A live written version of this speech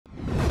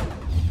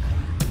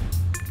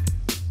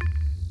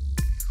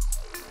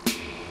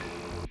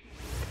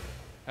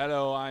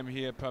Hello, I'm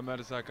here per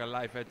Mertesacker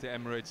live at the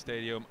Emirates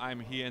Stadium. I'm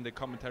here in the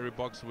commentary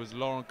box with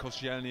Laurent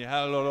Koscielny.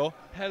 Hello.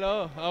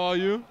 Hello, how are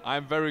you?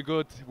 I'm very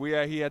good. We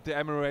are here at the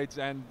Emirates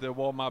and the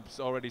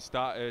warm-ups already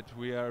started.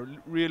 We are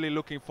really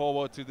looking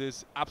forward to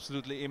this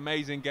absolutely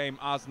amazing game,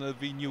 Arsenal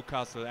v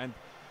Newcastle. And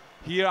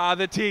here are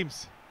the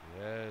teams.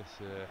 Yes,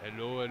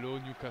 hello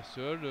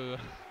Newcastle.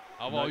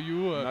 How are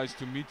you? Nice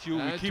to meet you.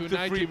 We keep the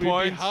tonight 3 it will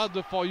points. be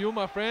hard for you,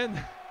 my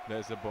friend.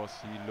 There's the boss.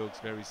 He looks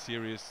very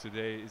serious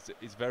today.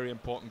 It's a very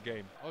important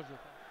game.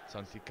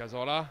 Santi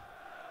Cazorla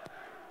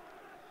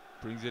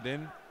brings it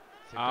in.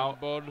 Second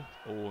ball.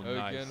 Oh, Again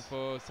nice.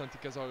 for Santi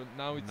Cazorla.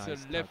 Now it's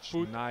Nice a left touch,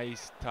 foot.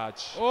 Nice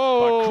touch.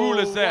 Oh, but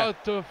Krul is there.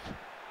 what the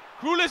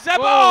Krul is there.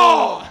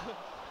 Oh! Oh!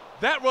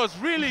 That was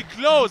really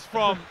close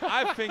from,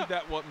 I think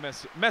that was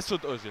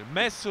Mesut Özil.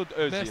 Mesut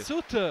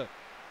Özil.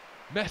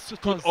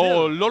 Mesut.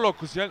 Oh, Lolo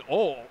Koscielny.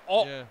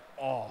 Oh. Yeah.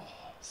 Oh.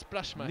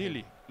 Splash my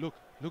Nearly. head.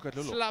 Look at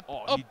Lolo. Slap Oh,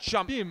 up he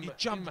jumped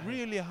him.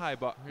 really high,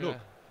 but Yeah. look.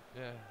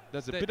 Yeah.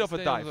 That's a Stay- bit of a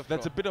stay on the dive. floor.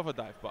 That's a bit of a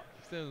dive, but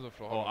Stay on the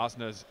floor. oh,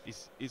 Arsenal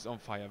is on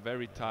fire.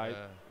 Very tight.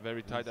 Yeah.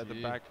 Very tight at the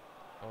Easy. back.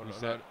 Oh,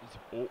 Who's no, that?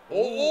 no.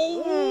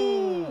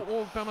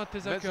 Oh. Per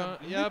Mertesacker. That's a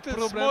Yeah,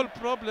 little small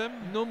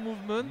problem. No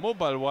movement.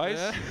 Mobile-wise,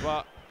 Yeah.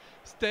 but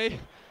Stay.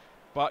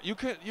 you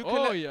can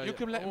Oh, let, yeah, you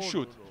can let him Oh,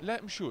 shoot. no, no.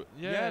 Let him shoot.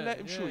 Yeah, Let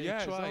him shoot. he Yeah,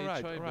 it's try, all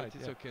right. try, All right. but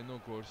it's okay. No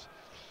goals.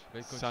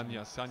 They continue.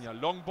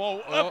 Sanya, long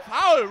ball. Oh.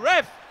 Foul,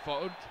 ref.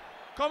 Fouled.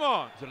 Come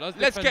on. The last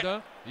Let's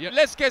defender.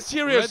 Let's get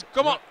serious.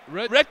 Come on.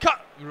 Red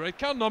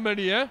card.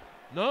 normally, eh?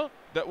 No?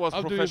 That was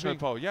How do you professional think?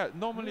 foul. Yeah,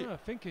 normally. Yeah, I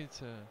think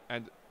it's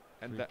And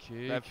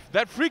free kick.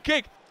 that free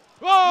kick.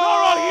 Oh!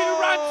 Laurent, he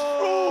runs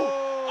through.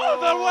 All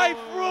the way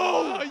through.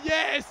 Oh,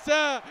 yes!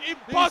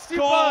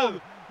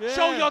 Impossible. Yeah.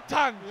 Show your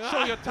tongue.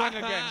 Show your tongue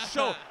again.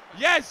 Show.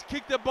 Yes,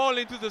 kick the ball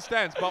into the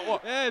stands. But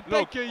what? Yeah,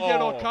 Look, take a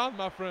yellow oh. card,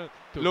 my friend.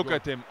 Look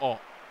at him. Oh.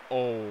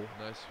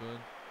 Nice one.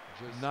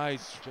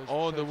 Nice. just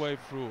All the touch. way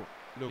through.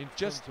 Look, In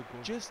just front of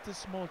goal. just a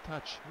small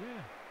touch.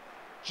 Yeah.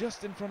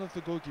 Just in front of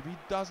the goalkeeper. He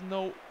doesn't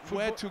know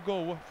where to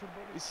go.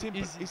 It's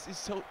simple. Easy.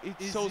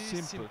 It's so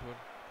simple.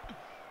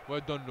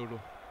 Well done, Lolo.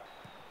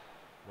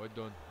 Well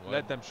done.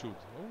 Let them shoot.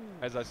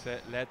 Oh. As I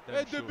said, let them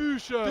Hey, shoot.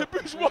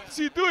 Debuche! What's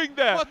he doing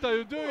there? What are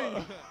you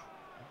doing?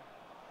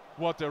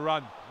 What a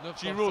run. No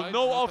Giroud, offside,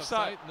 no not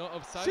offside. No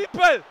offside.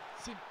 Simple.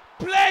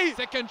 Play.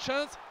 Second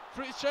chance.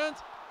 Free chance.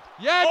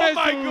 Yeah, Oh Mesut.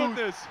 my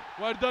goodness.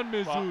 Well done,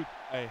 Mesut.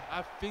 Hey,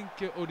 I think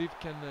Olive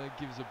can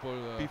give the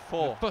ball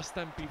Before. the first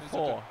time. to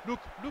Before. Mesut.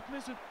 Look,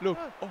 Mesut. look.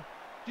 Ah, Oh,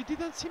 you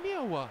didn't see me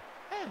or what?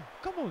 Hey,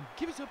 come on,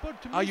 give the ball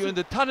to Mesut. are you in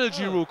the tunnel,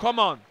 Giroud? Come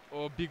on.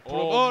 Oh, big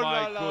problem. Oh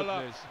my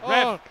goodness. Oh,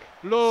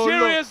 Ref,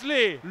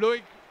 seriously.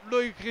 Loic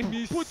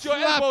Remy Put your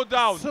elbow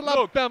down. Slap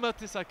Look. Per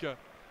Mertesacker.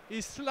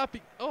 He's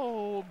slapping.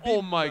 Oh, big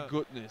Oh my man.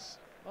 goodness.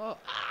 Oh,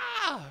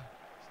 ah!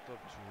 Stop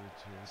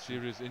to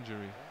Serious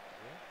injury.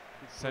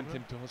 Send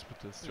him to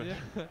hospital straight.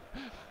 Yeah.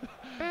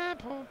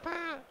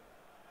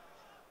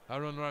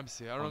 Aaron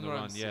Ramsey. On the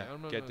run, Ramsey. yeah.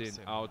 Aaron Get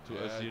Ramsey. in, out to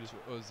Özil.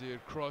 Özil,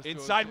 cross. to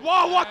Inside. Özil.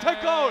 Wow, what a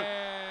goal!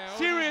 Yeah,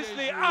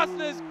 Seriously, Olivier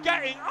Arsenal is Giroud.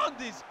 getting on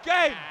this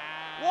game.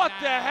 What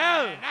the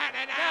hell?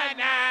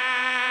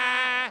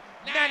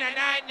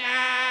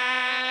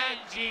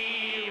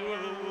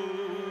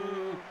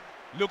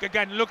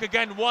 Look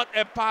again, what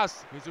a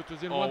pass. Mesut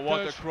Özil, Oh, one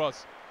what a touch.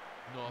 cross.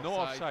 No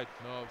offside.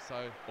 No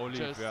offside.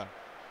 Olive, yeah.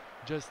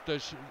 Just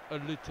touch a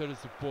little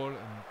the ball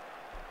and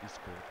he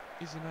scored.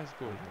 It's a nice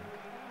goal.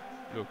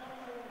 Look.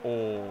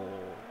 Oh.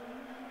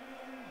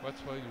 That's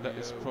why That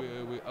is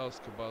we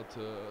ask about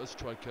a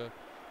striker.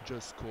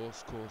 Just score.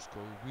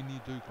 We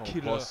need a Oh,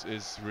 killer. boss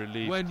is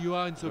relieved. When you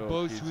are in the Look,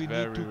 box, he's we need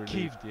very to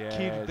relieved,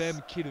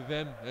 kill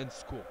them and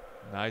score.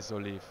 Nice,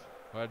 Olive.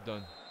 Well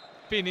done.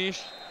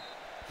 Finish.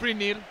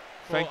 3-0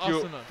 for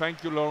Arsenal.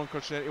 Thank you, Laurent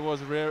Koscielny. It was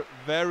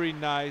very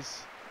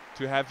nice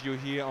to have you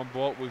here on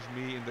board with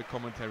me in the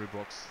commentary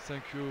box.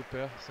 Thank you,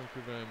 Per. Thank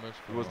you very much.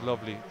 It was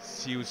lovely.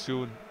 See you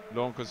soon.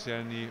 Laurent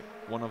Koscielny,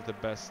 one of the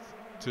best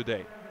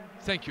today.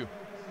 Thank you.